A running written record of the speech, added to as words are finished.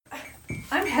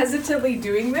I'm hesitantly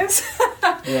doing this.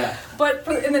 Yeah. But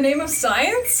in the name of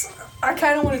science, I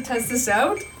kind of want to test this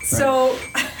out. Right. So,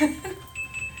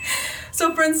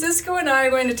 so Francisco and I are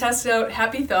going to test out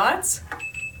happy thoughts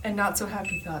and not so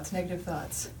happy thoughts, negative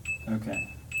thoughts.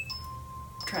 Okay.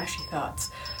 Trashy thoughts.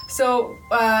 So,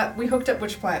 we hooked up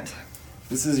which plant?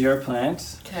 This is your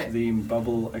plant. Okay. The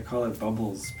bubble, I call it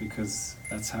Bubbles because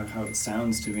that's how it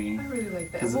sounds to me. I really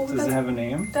like that. Does it have a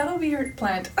name? That'll be your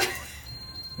plant.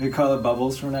 We call it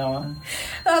Bubbles from now on?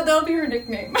 That'll be her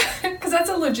nickname. Because that's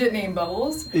a legit name,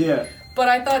 Bubbles. Yeah. But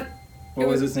I thought... What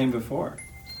was its name before?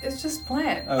 It's just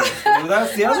plant. Oh, well,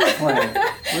 that's the other plant.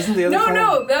 Wasn't the other plant?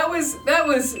 No, that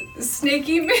was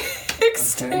Snaky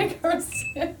Mix. Okay.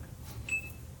 And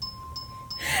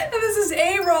this is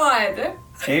A-Rod.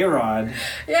 A-Rod?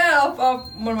 Yeah,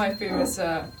 one of my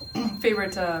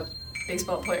favorite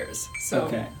baseball players. So,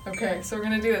 okay, so we're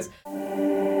going to do this.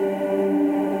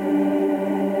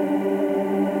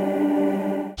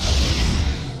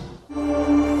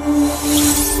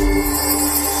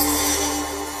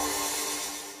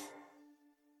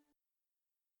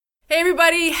 Hey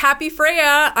everybody, happy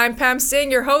Freya! I'm Pam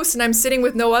Singh, your host, and I'm sitting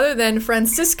with no other than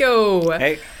Francisco.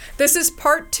 Hey. This is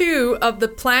part 2 of the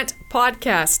Plant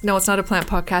Podcast. No, it's not a plant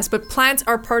podcast, but plants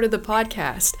are part of the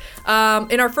podcast.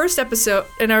 In our first episode,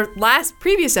 in our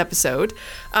previous episode,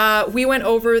 we went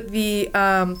over the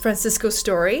Francisco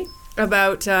story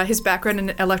about his background in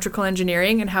electrical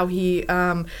engineering and how he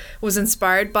was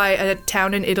inspired by a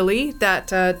town in Italy that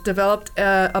developed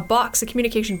a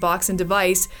communication box and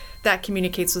device that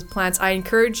communicates with plants. I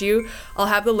encourage you, I'll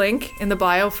have the link in the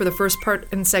bio for the first part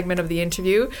and segment of the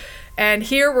interview. And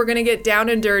here we're going to get down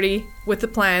and dirty with the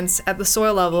plants at the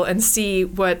soil level and see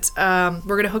what, we're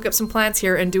going to hook up some plants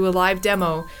here and do a live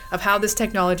demo of how this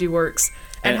technology works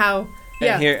and how...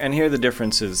 Yeah. And here are the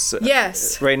differences.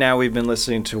 Yes. Right now we've been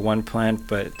listening to one plant,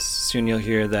 but soon you'll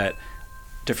hear that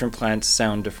different plants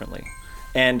sound differently.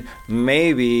 And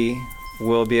maybe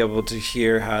we'll be able to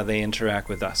hear how they interact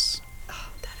with us. Oh,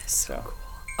 that is so cool.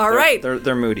 All right.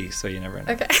 They're moody, so you never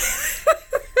know. Okay.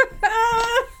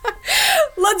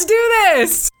 Let's do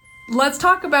this. Let's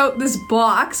talk about this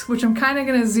box, which I'm kind of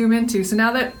going to zoom into. So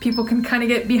now that people can kind of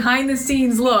get behind the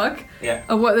scenes look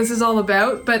of what this is all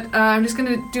about. But I'm just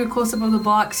going to do a close-up of the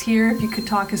box here, if you could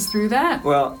talk us through that.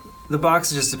 Well, the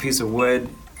box is just a piece of wood.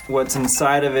 What's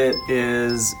inside of it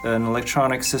is an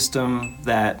electronic system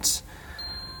that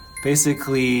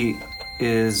basically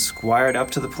is wired up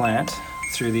to the plant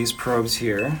through these probes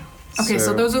here. Okay,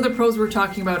 so those are the probes we were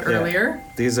talking about earlier.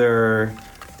 These are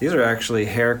actually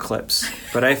hair clips,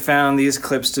 but I found these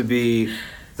clips to be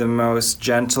the most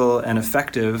gentle and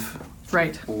effective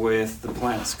with the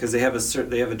plants because they have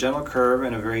a gentle curve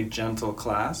and a very gentle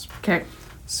clasp. Okay.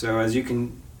 So as you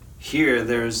can hear,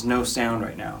 there's no sound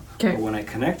right now. Okay. But when I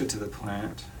connect it to the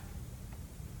plant,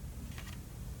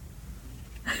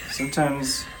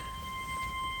 sometimes...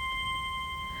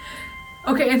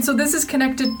 Okay, and so this is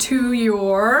connected to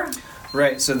your...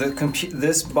 Right, so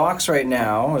this box right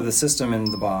now, or the system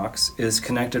in the box, is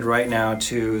connected right now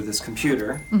to this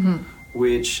computer,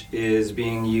 which is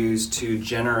being used to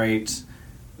generate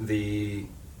the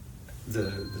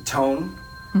tone,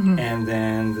 and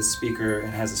then the speaker, it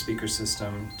has a speaker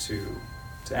system to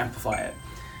amplify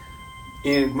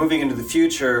it. Moving into the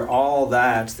future, all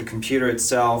that, the computer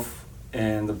itself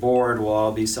and the board will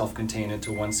all be self-contained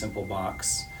into one simple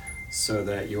box, so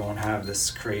that you won't have this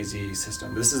crazy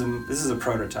system. This is a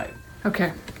prototype.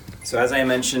 Okay. So as I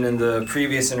mentioned in the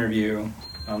previous interview,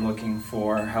 I'm looking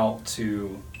for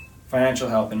financial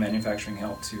help and manufacturing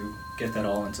help to get that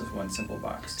all into one simple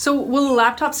box. So will a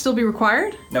laptop still be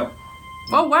required? No.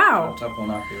 Oh wow. The laptop will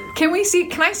not be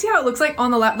required. Can I see how it looks like on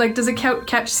the laptop? Like, does it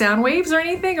catch sound waves or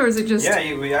anything, or is it just? Yeah,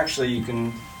 you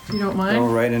can. You don't mind? Go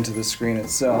right into the screen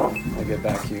itself. I'll get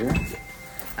back here.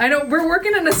 I know, we're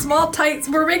working in a small, tight...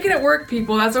 We're making it work,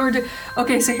 people. That's what we're doing.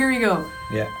 Okay, so here you go.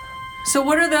 Yeah. So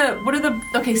what are the...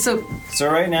 Okay, so... So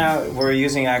right now, we're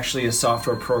using actually a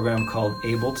software program called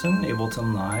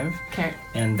Ableton Live. Okay.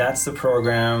 And that's the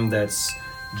program that's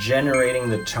generating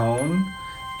the tone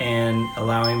and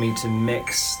allowing me to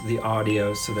mix the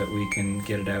audio so that we can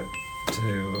get it out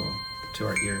to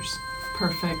our ears.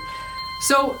 Perfect.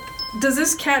 So... Does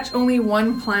this catch only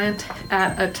one plant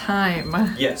at a time?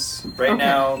 Yes. Right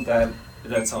now,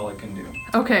 that's all it can do.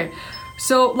 Okay.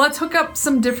 So let's hook up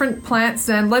some different plants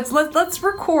then. Let's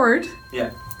record.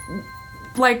 Yeah.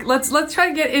 Like let's try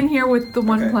to get in here with the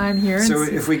one plant here. So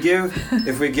if we give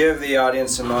the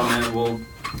audience a moment, we'll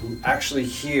actually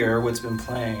hear what's been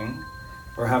playing,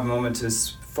 or have a moment to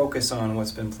focus on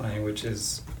what's been playing, which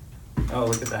is... Oh,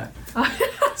 look at that.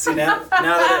 See, now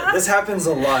that this happens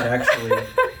a lot, actually.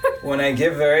 when I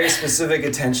give very specific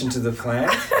attention to the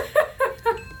plant,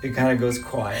 it kind of goes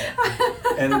quiet.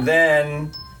 And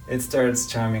then it starts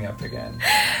chiming up again.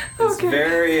 It's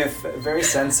Okay. very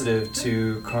sensitive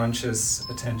to conscious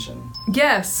attention.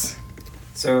 Yes.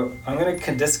 So I'm going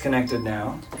to disconnect it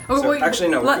now. Oh, So wait, actually,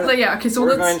 no. yeah, okay, so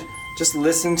we're let's... going to just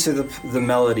listen to the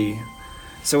melody.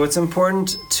 So what's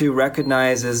important to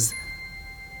recognize is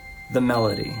the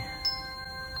melody.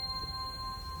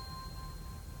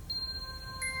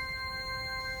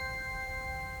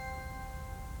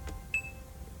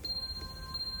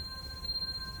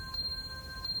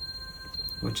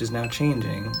 Which is now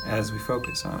changing as we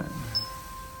focus on it.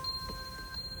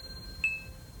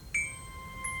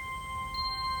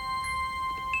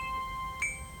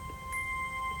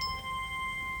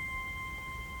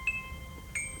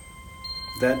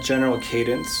 That general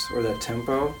cadence or that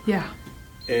tempo Yeah.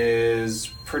 is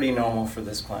pretty normal for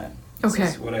this plant. This Okay.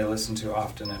 is what I listen to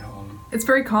often at home. It's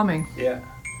very calming. Yeah.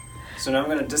 So now I'm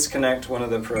going to disconnect one of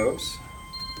the probes.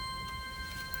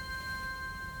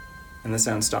 And the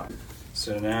sound stopped.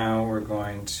 So now we're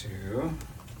going to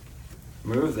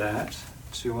move that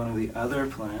to one of the other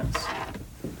plants.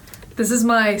 This is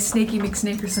my Snaky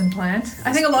McSnakerson plant.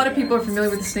 I think a lot of people are familiar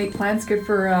with the snake plants. Good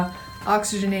for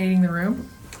oxygenating the room.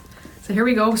 So here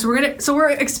we go. So we're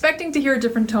expecting to hear a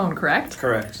different tone, correct?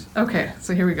 Correct. Okay,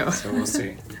 so here we go. So we'll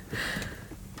see.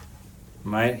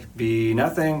 Might be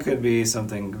nothing, could be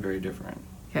something very different.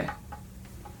 Okay.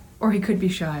 Or he could be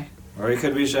shy. Or he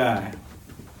could be shy.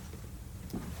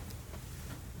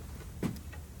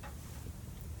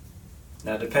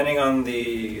 Now, depending on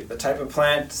the type of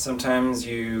plant, sometimes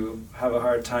you have a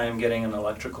hard time getting an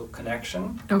electrical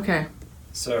connection. Okay.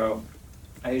 So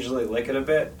I usually lick it a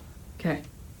bit Okay.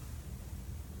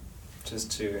 just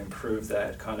to improve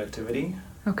that conductivity.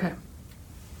 Okay.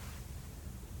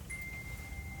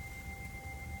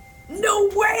 No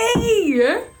way!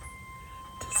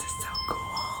 This is so cool.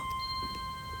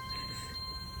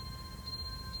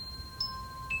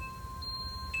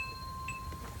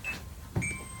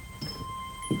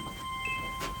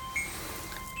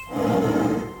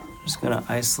 I'm just going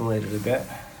to isolate it a bit.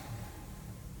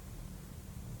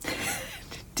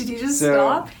 Did you just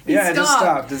stop? He Yeah, I just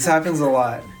stopped. This happens a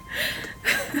lot.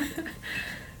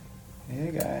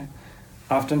 Hey, guy.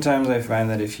 Oftentimes I find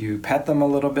that if you pet them a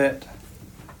little bit,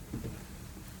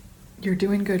 You're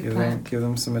doing good, plant. give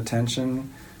them some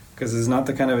attention, because it's not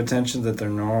the kind of attention that they're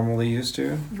normally used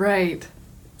to. Right.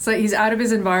 So he's out of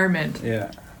his environment.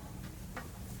 Yeah.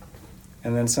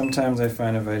 And then sometimes I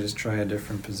find if I just try a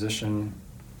different position,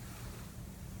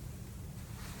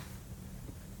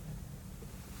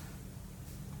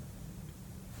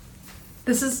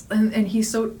 This is, and he's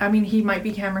so, I mean, he might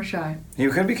be camera shy.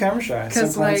 you could be camera shy. Some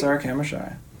 'Cause, plants like- are camera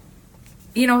shy.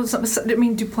 You know, I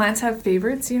mean, do plants have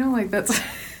favorites? You know, like that's...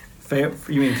 You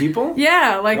mean people?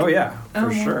 Yeah, like... Oh yeah, for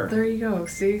well, sure. There you go.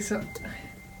 See, so...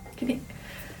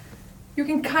 You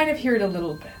can kind of hear it a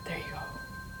little bit. There you go.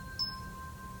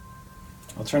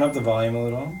 I'll turn up the volume a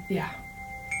little. Yeah.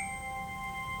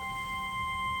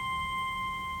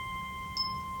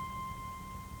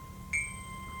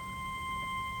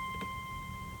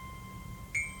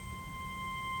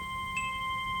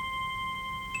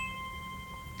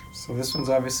 So this one's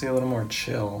obviously a little more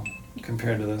chill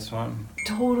compared to this one.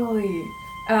 Totally.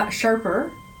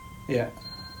 Sharper, Yeah,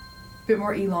 a bit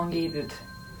more elongated,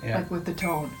 yeah. like with the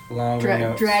tone. Longer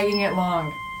notes. Dragging it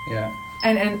long. Yeah.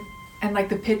 And like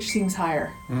the pitch seems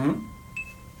higher. Mm-hmm.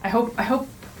 I hope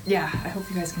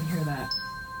you guys can hear that.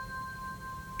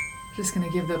 Just gonna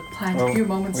give the plant a few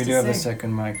moments to we sing. do have the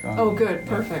second mic on. Oh, good, Yeah.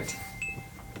 perfect.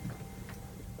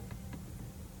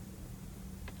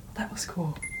 That was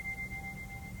cool.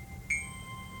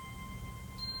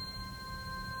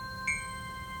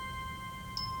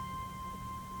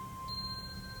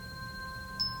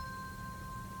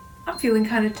 I'm feeling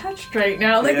kind of touched right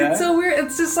now. Like, Yeah? it's so weird.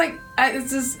 It's just like,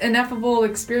 it's this ineffable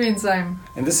experience. And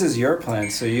this is your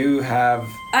plant, so you have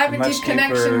I have a much deep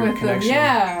connection deeper with connection. them.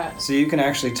 Yeah. So you can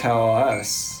actually tell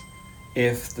us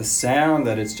if the sound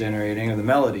that it's generating or the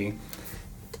melody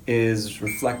is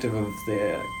reflective of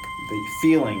the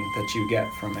feeling that you get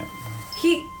from it.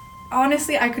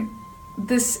 Honestly,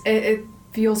 it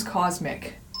feels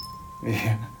cosmic.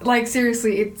 Yeah. Like,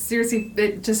 seriously,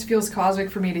 it just feels cosmic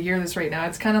for me to hear this right now.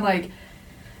 It's kind of like,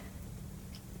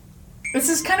 this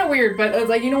is kind of weird, but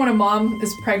like, you know when a mom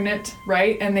is pregnant,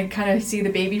 right? And they kind of see the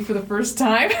baby for the first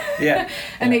time? Yeah.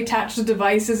 And Yeah. they attach the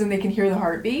devices and they can hear the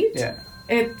heartbeat? Yeah.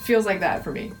 It feels like that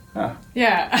for me. Huh.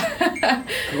 Yeah.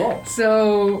 Cool.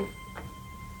 So,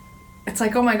 it's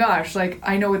like, oh my gosh, like,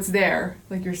 I know it's there,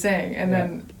 like you're saying. And Yeah.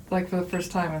 then, like, for the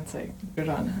first time, it's like, good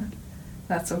on her.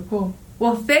 That's so cool.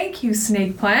 Well, thank you,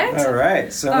 snake plant. All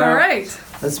right. So All now right.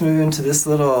 let's move into this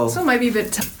little. So it might be a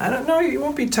bit tough. I don't know. It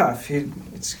won't be tough.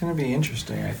 It's going to be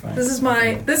interesting, I find. This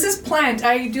is Plant.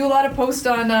 I do a lot of posts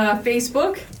on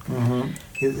Facebook. Mm-hmm.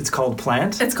 It's called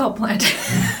Plant? It's called Plant.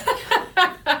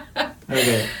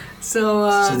 Okay.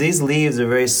 So these leaves are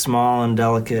very small and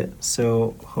delicate,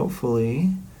 so hopefully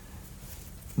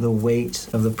the weight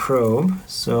of the probe,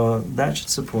 so that should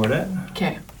support it.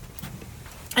 okay.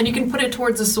 And you can put it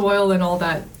towards the soil and all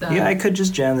that. Yeah, I could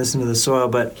just jam this into the soil,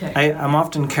 but Okay. I'm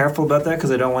often careful about that because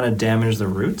I don't want to damage the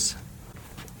roots.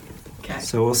 Okay.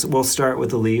 So we'll start with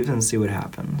the leaves and see what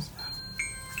happens.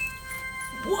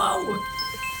 Whoa.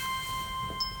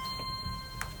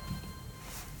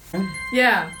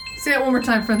 Yeah. Say it one more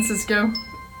time, Francisco.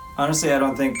 Honestly, I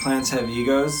don't think plants have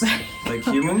egos like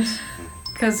humans.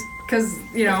 Because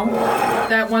you know,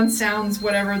 that one sounds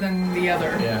whatever than the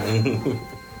other. Yeah.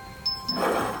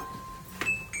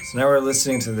 So now we're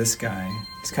listening to this guy.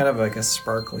 He's kind of like a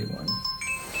sparkly one.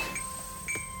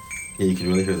 Yeah, you can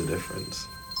really hear the difference.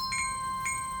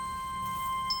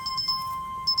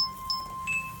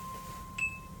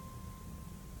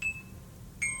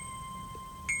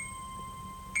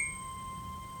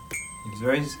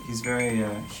 He's very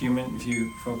human. If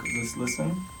you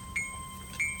listen,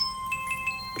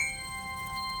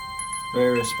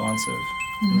 very responsive.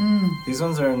 Mm-hmm. These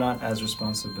ones are not as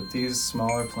responsive, but these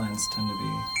smaller plants tend to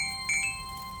be.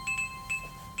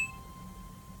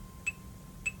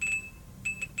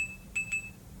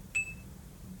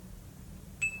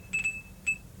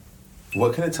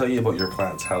 What can it tell you about your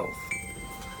plant's health?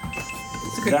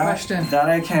 It's a good question. That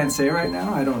I can't say right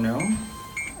now. I don't know.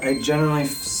 I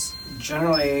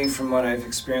generally, from what I've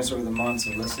experienced over the months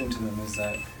of listening to them, is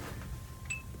that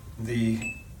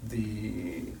the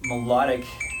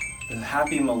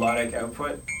happy melodic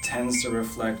output tends to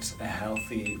reflect a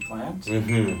healthy plant.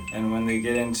 Mm-hmm. And when they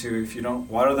get into, if you don't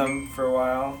water them for a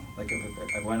while, like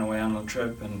if I went away on a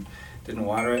trip and didn't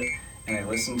water it, and I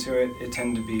listened to it, it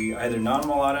tended to be either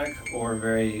non-melodic or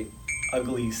very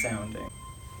ugly sounding.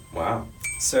 Wow.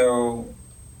 So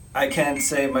I can't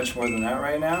say much more than that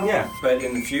right now. Yeah. But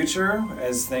in the future,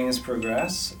 as things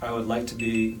progress, I would like to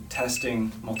be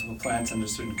testing multiple plants under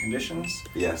certain conditions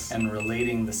Yes. and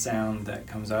relating the sound that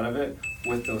comes out of it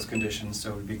with those conditions,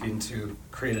 so we begin to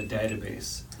create a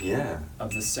database Yeah.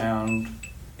 of the sound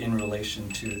in relation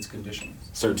to its conditions.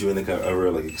 Start doing like a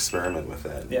real like experiment with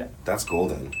it. Yeah. That's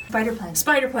golden. Spider plant.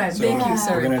 Spider plant. So Thank you, Yeah.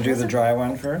 sir. We're gonna do the dry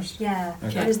one first. Yeah.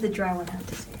 Okay. What does the dry one have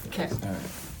to say? Okay. All right.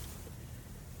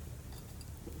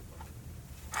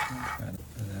 Try that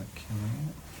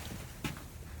accumulate.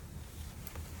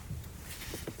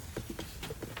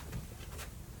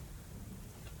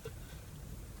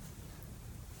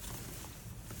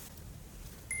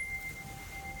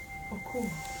 Oh, cool.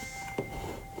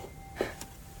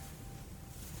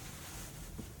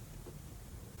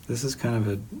 This is kind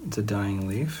of it's a dying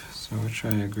leaf, so we'll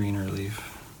try a greener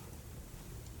leaf.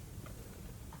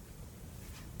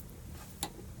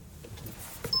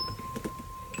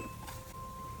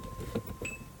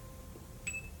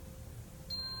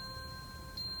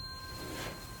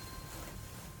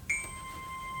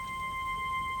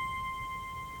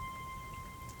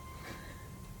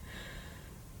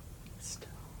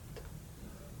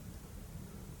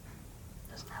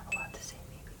 Doesn't have a lot to say,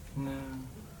 maybe. No.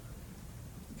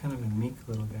 Kind of a meek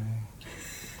little guy.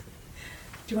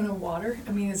 Do you want to water?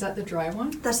 I mean, is that the dry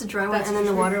one? That's the dry one, That's- and then the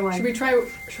should we- water one. Should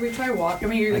we try water? I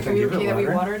mean, I are can you give it okay that we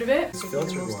water. water it a bit? It's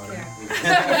filtered water.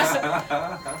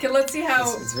 Okay, let's see how.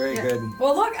 It's very Yeah. good.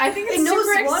 Well, look, I think it's It knows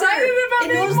super water. excited about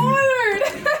It being knows-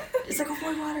 watered. It's like a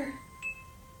boy water.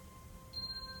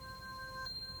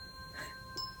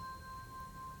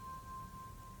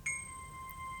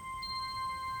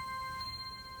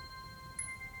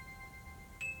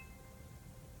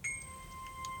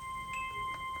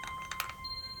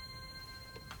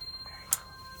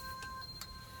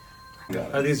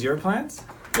 Are these your plants?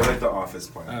 They're like the office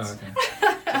plants. Oh, okay.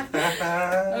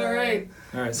 All right.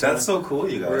 All right. That's so cool,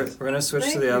 you we're guys. gonna switch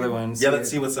Thank to the you. other one. Yeah, let's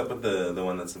see what's up with the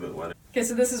one that's a bit wetter. Okay,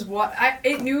 so this is what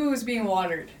it knew it was being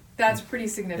watered. That's pretty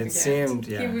significant. seemed,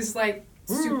 yeah. He was like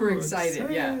super Ooh, excited.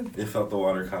 Yeah. It felt the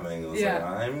water coming. It was Yeah.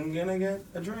 like, I'm gonna get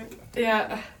a drink.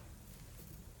 Yeah.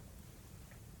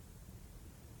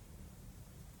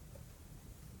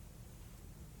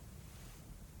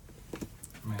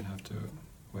 Might have to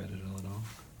wet it a little.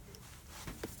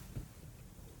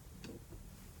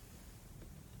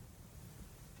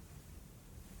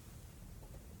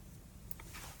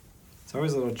 It's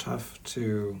always a little tough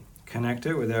to connect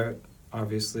it without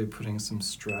obviously putting some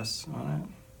stress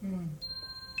on it. Mm.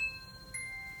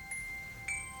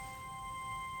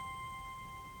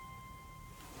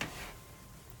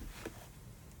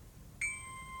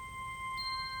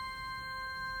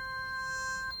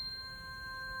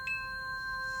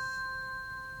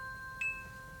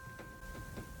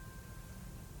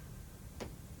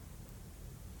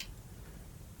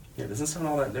 Yeah, it doesn't sound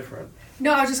all that different.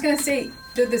 No, I was just gonna say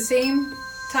they're the same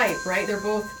type, right? They're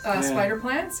both Yeah. spider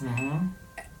plants. Mm-hmm.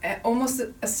 Almost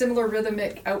a similar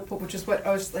rhythmic output, which is what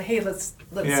I was like, hey, let's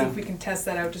see Yeah. if we can test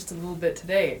that out just a little bit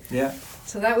today. Yeah.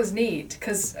 So that was neat,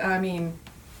 because, I mean,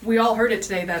 we all heard it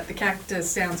today that the cactus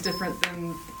sounds different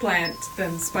than plant,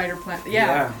 than spider plant.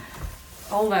 Yeah,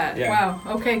 all that. Yeah. Wow,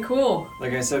 okay, cool.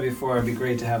 Like I said before, it'd be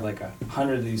great to have like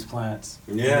 100 of these plants.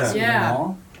 Yeah. Mix them Yeah.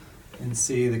 all and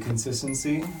see the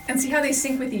consistency. And see how they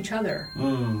sync with each other.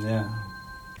 Yeah.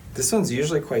 This one's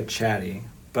usually quite chatty,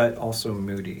 but also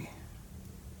moody.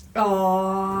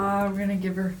 Oh, we're gonna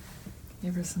give her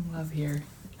some love here.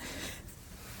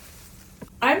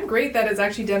 I'm great that it's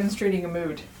actually demonstrating a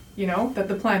mood. You know, that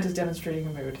the plant is demonstrating a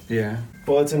mood. Yeah.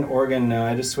 Well, it's an organ now.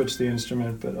 I just switched the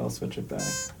instrument, but I'll switch it back.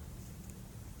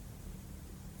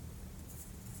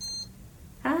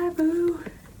 Hi, boo.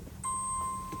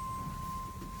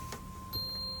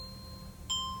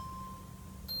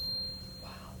 Wow,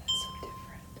 that's so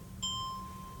different.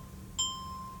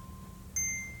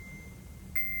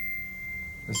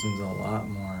 This one's a lot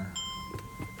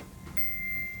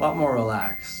more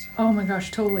relaxed. Oh my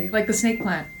gosh, totally. Like the snake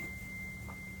plant.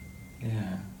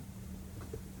 Yeah.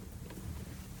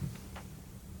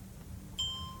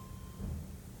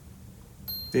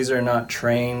 These are not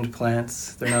trained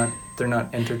plants. They're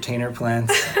not entertainer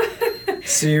plants.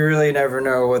 So you really never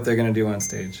know what they're gonna do on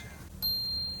stage.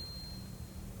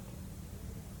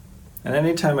 And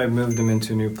anytime I've moved them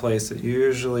into a new place, it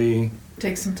usually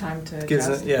Takes some time to gives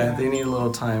adjust. it, they need a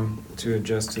little time to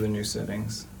adjust to the new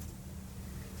settings.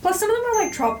 Plus, some of them are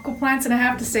like tropical plants, and I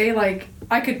have to say, like,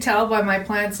 I could tell by my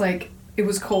plants, like, it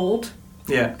was cold.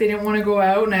 Yeah. They didn't want to go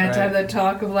out, and I had to have that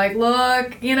talk of like,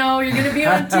 look, you know, you're gonna be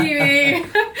on TV.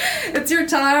 It's your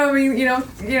time. I mean, you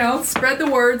know, spread the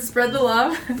word, spread the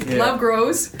love. Yeah. Love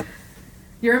grows.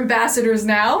 You're ambassadors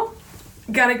now.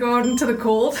 Got to go out into the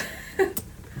cold.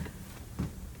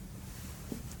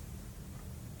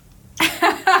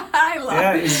 I love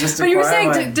Yeah, it. he's just a But you were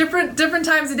quiet saying one. different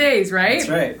times of days, right? That's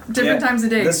right. Different times of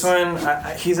days. This one,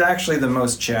 he's actually the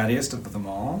most chattiest of them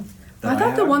all. I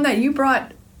thought the one that you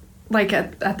brought, like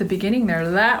at the beginning there,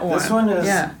 that one. This one is.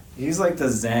 Yeah. He's like the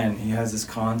Zen. He has this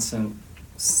constant,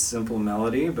 simple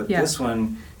melody. But Yeah. this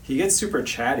one, he gets super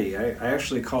chatty. I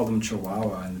actually called him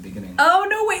Chihuahua in the beginning. Oh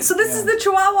no! Wait. So this is the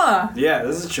Chihuahua. Yeah,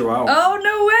 this is Chihuahua. Oh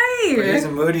no But he's way!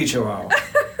 a moody Chihuahua.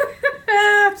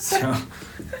 So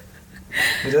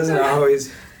he doesn't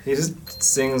always. He just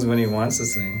sings when he wants to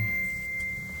sing.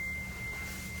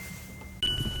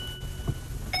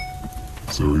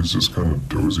 So he's just kind of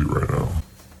dozy right now.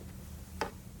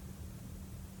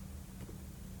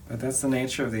 But that's the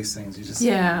nature of these things. You just.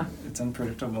 Yeah. It's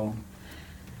unpredictable.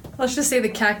 Let's just say the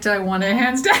cacti won it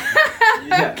hands down.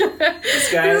 Yeah.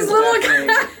 This guy This is little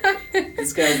definitely.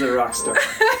 This guy's the rock star.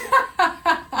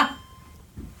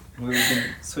 We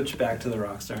can switch back to the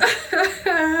rock star.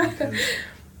 Because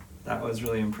that was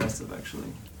really impressive,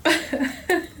 actually.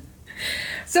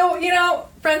 So, you know,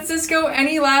 Francisco,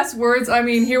 any last words? I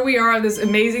mean, here we are in this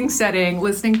amazing setting,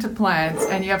 listening to plants,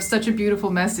 and you have such a beautiful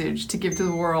message to give to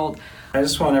the world. I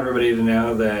just want everybody to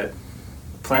know that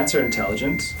plants are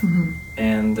intelligent,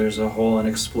 and there's a whole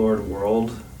unexplored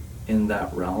world in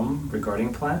that realm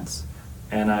regarding plants,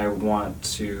 and I want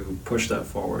to push that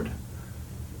forward.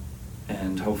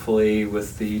 And hopefully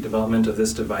with the development of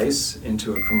this device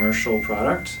into a commercial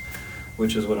product,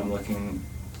 which is what I'm looking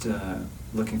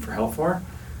for help for,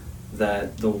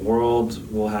 that the world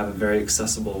will have a very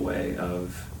accessible way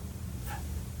of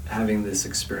having this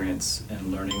experience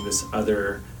and learning this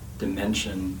other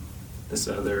dimension, this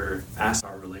other aspect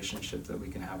of our relationship that we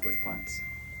can have with plants.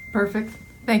 Perfect.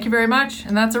 Thank you very much.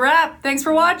 And that's a wrap. Thanks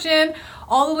for watching.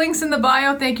 All the links in the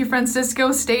bio. Thank you,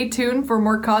 Francisco. Stay tuned for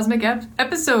more Cosmic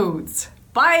episodes.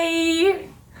 Bye!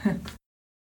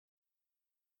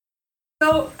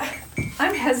 So,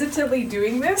 I'm hesitantly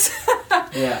doing this.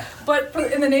 Yeah. But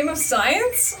in the name of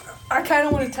science, I kind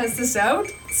of want to test this out.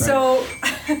 So,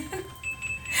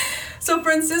 so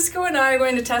Francisco and I are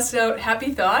going to test out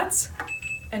happy thoughts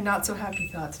and not so happy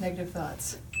thoughts, negative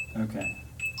thoughts, Okay.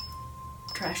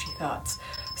 trashy thoughts.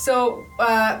 So,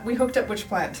 we hooked up which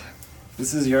plant?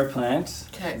 This is your plant.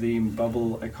 'Kay. The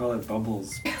bubble, I call it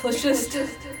bubbles. Let's just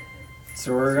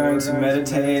So we're going to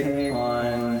meditate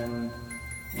on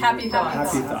happy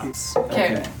thoughts. happy thoughts.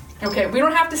 Okay. Okay, we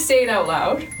don't have to say it out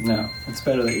loud. No, it's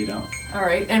better that you don't. All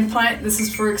right, and plant. This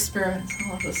is for experiments.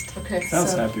 I'll just okay.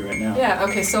 Sounds so, happy right now. Yeah.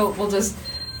 Okay, so we'll just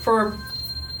for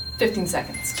 15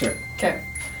 seconds. Sure. Okay.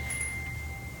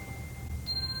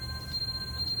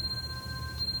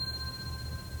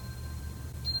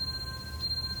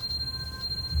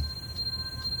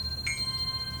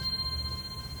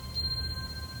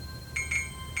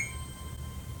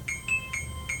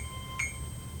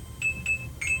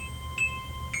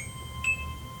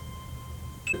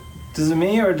 Is it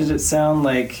me, or did it sound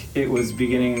like it was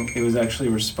actually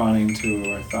responding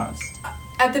to our thoughts?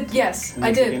 Yes, In the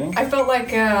I did. beginning? I felt like,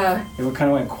 It kind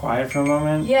of went quiet for a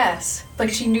moment. yes,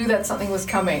 like she knew that something was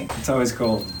coming. It's always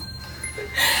cool.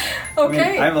 Okay.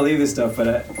 I mean, I believe this stuff, but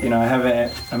I have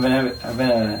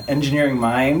an engineering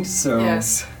mind, so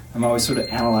Yes. I'm always sort of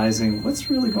analyzing what's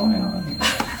really going on here.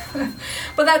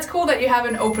 But that's cool that you have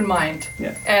an open mind.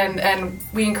 Yeah. And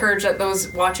we encourage that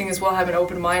those watching as well have an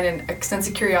open mind and a sense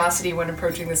of curiosity when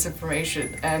approaching this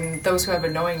information. And those who have a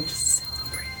knowing, just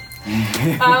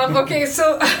celebrate. Okay,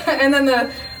 so, and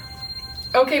then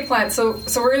okay, Plant, so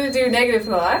we're going to do negative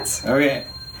thoughts. Okay.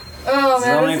 Oh This is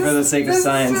man, only for the sake of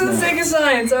science For the now. sake of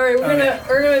science. All right,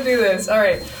 we're gonna do this. All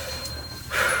right.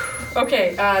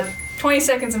 Okay. 20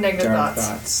 seconds of negative Dark thoughts.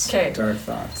 thoughts. Okay. Dark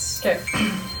thoughts. Okay.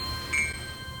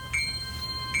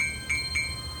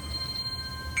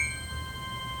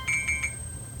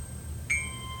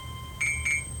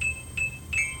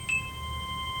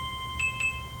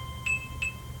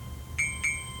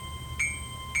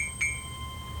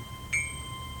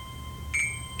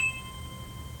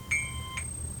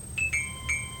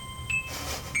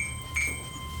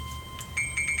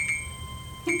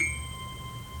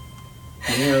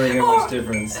 I didn't really hear much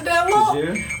difference. Well,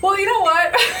 Did you? well, you know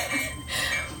what?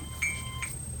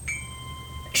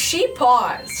 She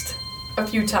paused a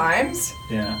few times,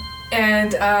 Yeah.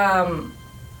 and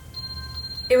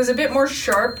it was a bit more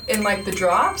sharp in like the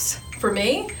drops for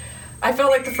me. I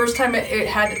felt like the first time it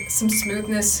had some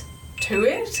smoothness to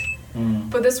it,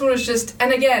 but this one was just.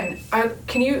 And again,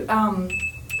 can you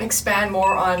expand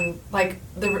more on like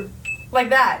like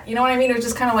that? You know what I mean? It was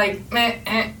just kind of like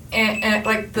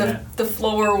like the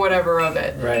flow or whatever of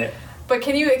it. Right. But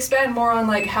can you expand more on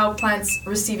like how plants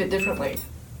receive it differently?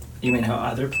 You mean how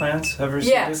other plants have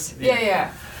received Yes. it?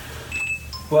 Yeah.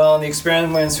 Well, in the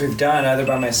experiments we've done, either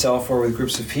by myself or with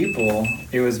groups of people,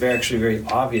 it was actually very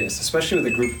obvious, especially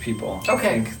with a group of people.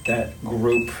 Okay. I think that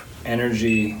group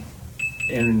energy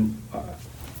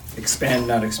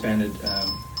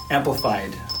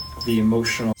amplified the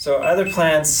emotional. So other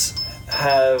plants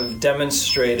have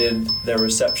demonstrated their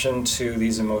reception to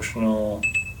these emotional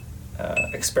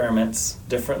experiments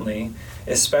differently,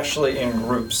 especially in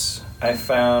groups.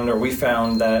 We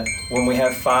found that when we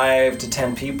have 5 to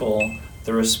 10 people,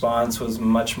 the response was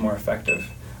much more effective.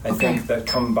 I think that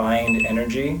combined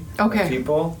energy of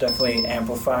people definitely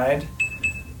amplified.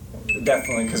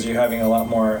 Definitely, because you're having a lot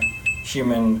more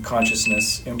human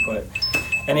consciousness input.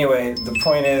 Anyway, the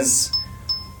point is,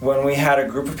 when we had a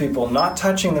group of people not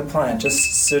touching the plant,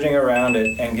 just sitting around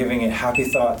it and giving it happy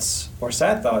thoughts or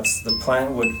sad thoughts, the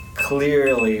plant would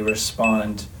clearly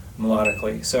respond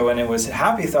melodically. So when it was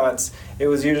happy thoughts, it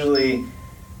was usually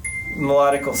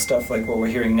melodical stuff like what we're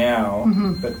hearing now,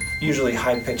 but usually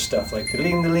high-pitched stuff like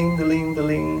the-ling, the-ling, the-ling,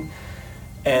 the-ling.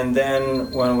 And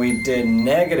then when we did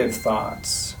negative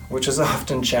thoughts, which is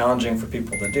often challenging for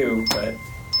people to do, but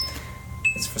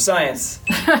it's for science,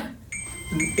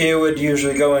 it would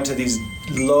usually go into these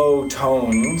low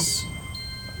tones,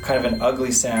 kind of an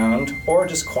ugly sound, or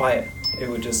just quiet. It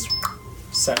would just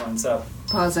silence up.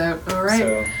 Pause out. All right.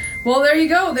 So, Well, there you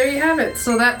go. There you have it.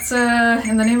 So that's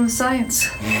in the name of science.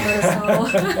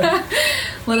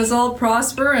 Let us all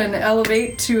prosper and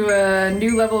elevate to a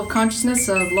new level of consciousness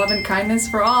of love and kindness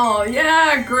for all.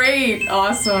 Yeah, great.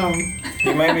 Awesome.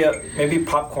 maybe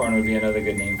popcorn would be another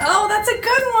good name. Oh, that's a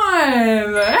good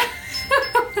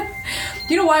one.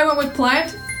 You know why I went with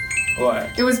plant? What?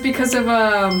 It was because of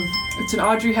it's an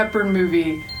Audrey Hepburn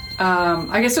movie.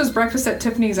 I guess it was Breakfast at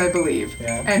Tiffany's, I believe.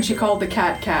 Yeah. And she called the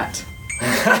cat.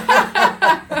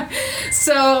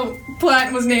 So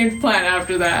Plant was named Plant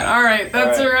after that. All right,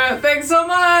 that's All right. her. Thanks so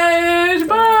much.